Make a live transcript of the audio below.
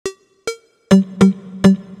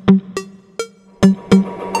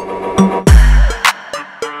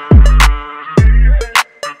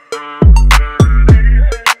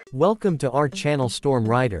Welcome to our channel. Storm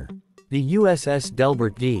Rider. The USS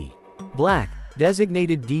Delbert D. Black,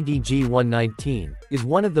 designated DDG-119, is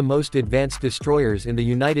one of the most advanced destroyers in the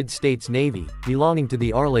United States Navy, belonging to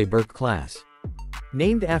the Arleigh Burke-class.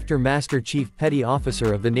 Named after Master Chief Petty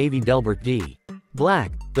Officer of the Navy Delbert D.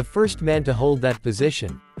 Black, the first man to hold that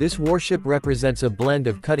position, this warship represents a blend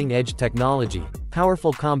of cutting-edge technology,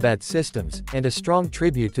 powerful combat systems, and a strong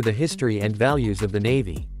tribute to the history and values of the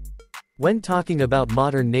Navy. When talking about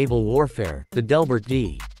modern naval warfare, the Delbert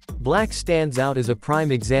D. Black stands out as a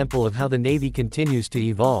prime example of how the Navy continues to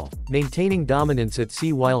evolve, maintaining dominance at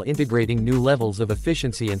sea while integrating new levels of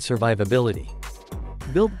efficiency and survivability.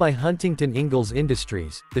 Built by Huntington Ingalls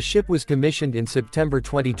Industries, the ship was commissioned in September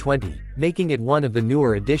 2020, making it one of the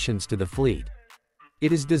newer additions to the fleet.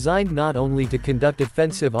 It is designed not only to conduct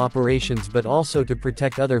offensive operations but also to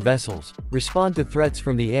protect other vessels, respond to threats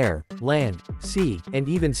from the air, land, sea, and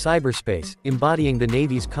even cyberspace, embodying the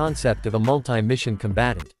Navy's concept of a multi-mission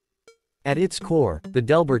combatant. At its core, the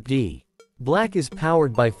Delbert D. Black is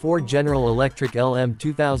powered by 4 General Electric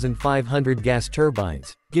LM2500 gas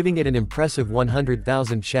turbines, giving it an impressive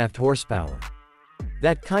 100,000 shaft horsepower.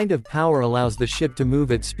 That kind of power allows the ship to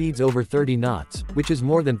move at speeds over 30 knots, which is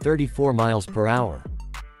more than 34 miles per hour.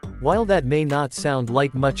 While that may not sound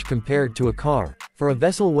like much compared to a car, for a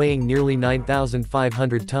vessel weighing nearly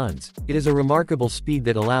 9,500 tons, it is a remarkable speed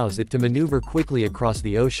that allows it to maneuver quickly across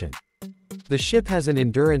the ocean. The ship has an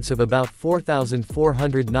endurance of about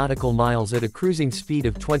 4,400 nautical miles at a cruising speed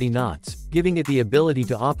of 20 knots, giving it the ability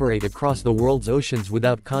to operate across the world's oceans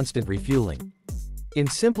without constant refueling. In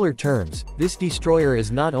simpler terms, this destroyer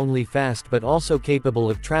is not only fast but also capable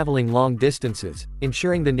of traveling long distances,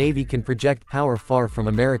 ensuring the Navy can project power far from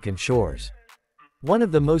American shores. One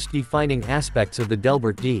of the most defining aspects of the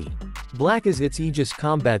Delbert D. Black is its Aegis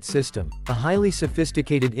Combat System, a highly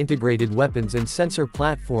sophisticated integrated weapons and sensor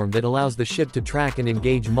platform that allows the ship to track and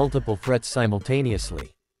engage multiple threats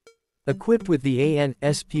simultaneously. Equipped with the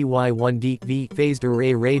AN/SPY-1D phased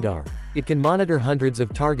array radar, it can monitor hundreds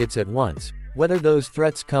of targets at once, whether those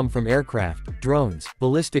threats come from aircraft, drones,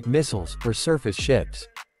 ballistic missiles, or surface ships.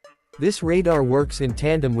 This radar works in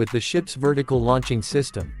tandem with the ship's Vertical Launching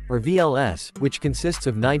System, or VLS, which consists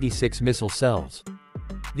of 96 missile cells.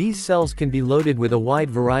 These cells can be loaded with a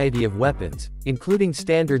wide variety of weapons, including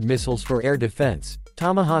Standard missiles for air defense,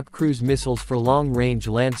 Tomahawk cruise missiles for long-range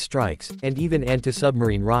land strikes, and even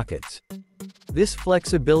anti-submarine rockets. This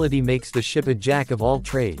flexibility makes the ship a jack of all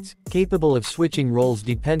trades, capable of switching roles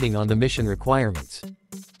depending on the mission requirements.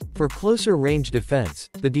 For closer range defense,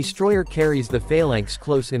 the destroyer carries the Phalanx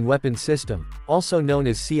Close-in Weapon System, also known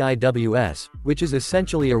as CIWS, which is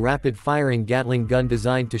essentially a rapid-firing Gatling gun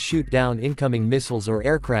designed to shoot down incoming missiles or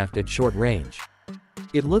aircraft at short range.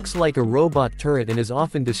 It looks like a robot turret and is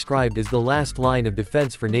often described as the last line of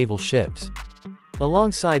defense for naval ships.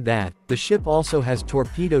 Alongside that, the ship also has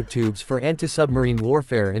torpedo tubes for anti-submarine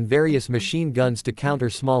warfare and various machine guns to counter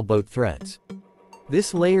small boat threats.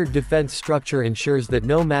 This layered defense structure ensures that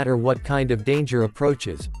no matter what kind of danger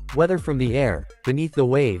approaches, whether from the air, beneath the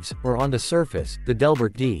waves, or on the surface, the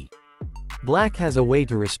Delbert D. Black has a way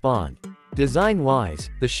to respond.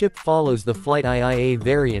 Design-wise, the ship follows the Flight IIA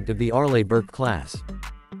variant of the Arleigh Burke-class.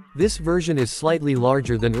 This version is slightly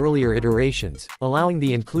larger than earlier iterations, allowing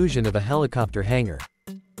the inclusion of a helicopter hangar.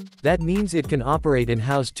 That means it can operate and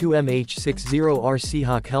house 2 MH-60R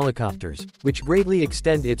Seahawk helicopters, which greatly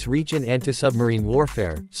extend its reach in anti-submarine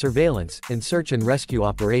warfare, surveillance, and search and rescue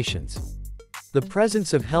operations. The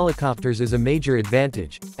presence of helicopters is a major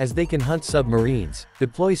advantage, as they can hunt submarines,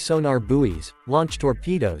 deploy sonar buoys, launch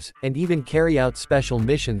torpedoes, and even carry out special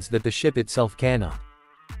missions that the ship itself cannot.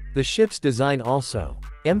 The ship's design also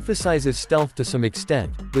emphasizes stealth to some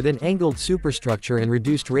extent, with an angled superstructure and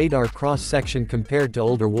reduced radar cross-section compared to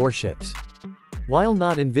older warships. While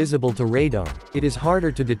not invisible to radar, it is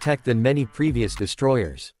harder to detect than many previous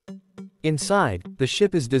destroyers. Inside, the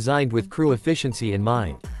ship is designed with crew efficiency in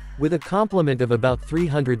mind. With a complement of about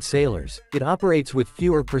 300 sailors, it operates with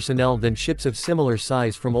fewer personnel than ships of similar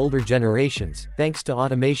size from older generations, thanks to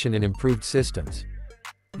automation and improved systems.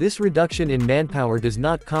 This reduction in manpower does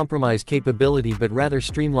not compromise capability but rather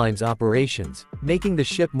streamlines operations, making the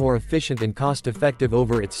ship more efficient and cost-effective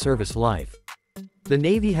over its service life. The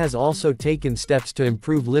Navy has also taken steps to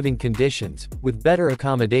improve living conditions, with better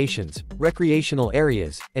accommodations, recreational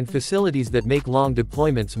areas, and facilities that make long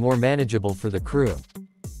deployments more manageable for the crew.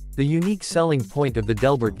 The unique selling point of the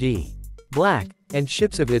Delbert D. Black, and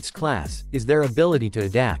ships of its class, is their ability to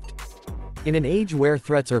adapt. In an age where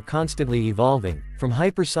threats are constantly evolving, from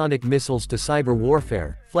hypersonic missiles to cyber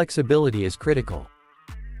warfare, flexibility is critical.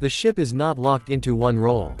 The ship is not locked into one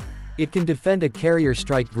role. It can defend a carrier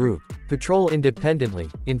strike group, patrol independently,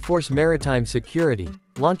 enforce maritime security,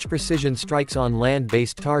 launch precision strikes on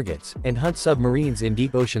land-based targets, and hunt submarines in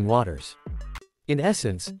deep ocean waters. In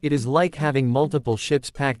essence, it is like having multiple ships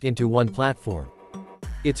packed into one platform.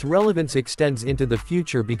 Its relevance extends into the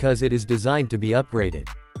future because it is designed to be upgraded.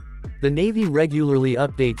 The Navy regularly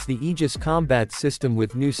updates the Aegis Combat System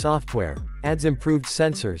with new software, adds improved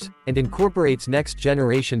sensors, and incorporates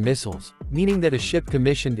next-generation missiles, meaning that a ship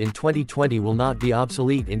commissioned in 2020 will not be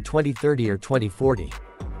obsolete in 2030 or 2040.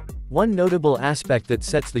 One notable aspect that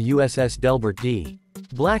sets the USS Delbert D.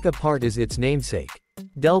 Black apart is its namesake.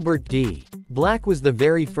 Delbert D. Black was the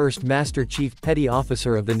very first Master Chief Petty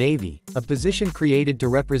Officer of the Navy, a position created to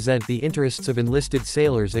represent the interests of enlisted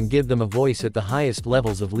sailors and give them a voice at the highest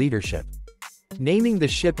levels of leadership. Naming the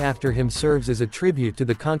ship after him serves as a tribute to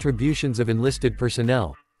the contributions of enlisted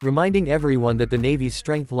personnel, reminding everyone that the Navy's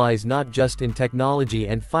strength lies not just in technology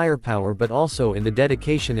and firepower but also in the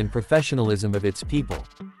dedication and professionalism of its people.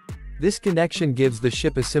 This connection gives the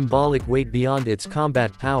ship a symbolic weight beyond its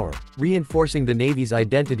combat power, reinforcing the Navy's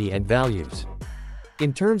identity and values.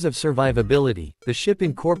 In terms of survivability, the ship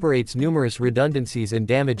incorporates numerous redundancies and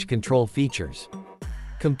damage control features.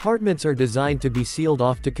 Compartments are designed to be sealed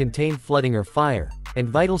off to contain flooding or fire, and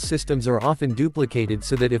vital systems are often duplicated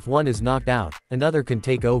so that if one is knocked out, another can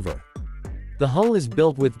take over. The hull is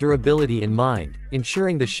built with durability in mind,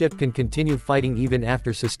 ensuring the ship can continue fighting even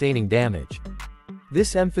after sustaining damage.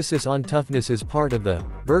 This emphasis on toughness is part of the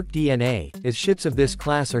Burke DNA, as ships of this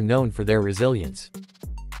class are known for their resilience.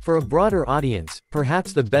 For a broader audience,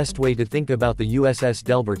 perhaps the best way to think about the USS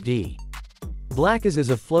Delbert D. Black is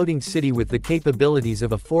a floating city with the capabilities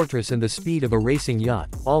of a fortress and the speed of a racing yacht,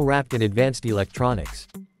 all wrapped in advanced electronics.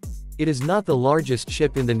 It is not the largest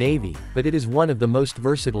ship in the Navy, but it is one of the most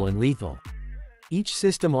versatile and lethal. Each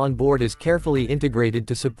system on board is carefully integrated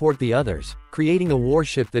to support the others, creating a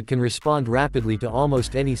warship that can respond rapidly to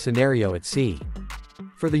almost any scenario at sea.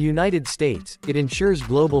 For the United States, it ensures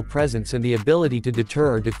global presence and the ability to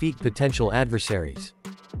deter or defeat potential adversaries.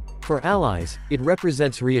 For allies, it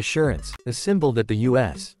represents reassurance, a symbol that the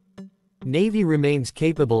U.S. Navy remains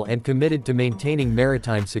capable and committed to maintaining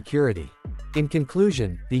maritime security. In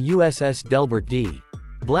conclusion, the USS Delbert D.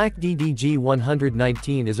 Black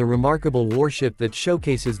DDG-119 is a remarkable warship that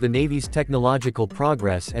showcases the Navy's technological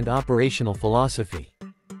progress and operational philosophy.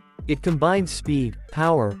 It combines speed,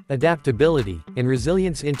 power, adaptability, and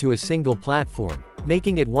resilience into a single platform,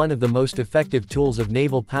 making it one of the most effective tools of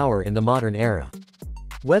naval power in the modern era.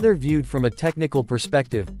 Whether viewed from a technical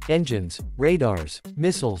perspective, engines, radars,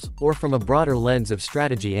 missiles, or from a broader lens of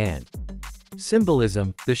strategy and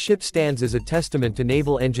symbolism, the ship stands as a testament to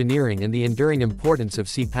naval engineering and the enduring importance of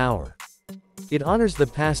sea power. It honors the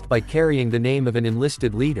past by carrying the name of an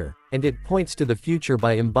enlisted leader, and it points to the future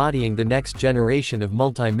by embodying the next generation of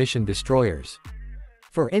multi-mission destroyers.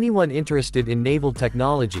 For anyone interested in naval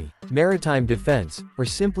technology, maritime defense, or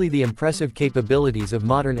simply the impressive capabilities of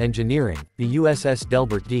modern engineering, the USS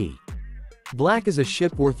Delbert D. Black is a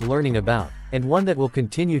ship worth learning about, and one that will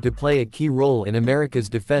continue to play a key role in America's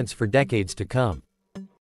defense for decades to come.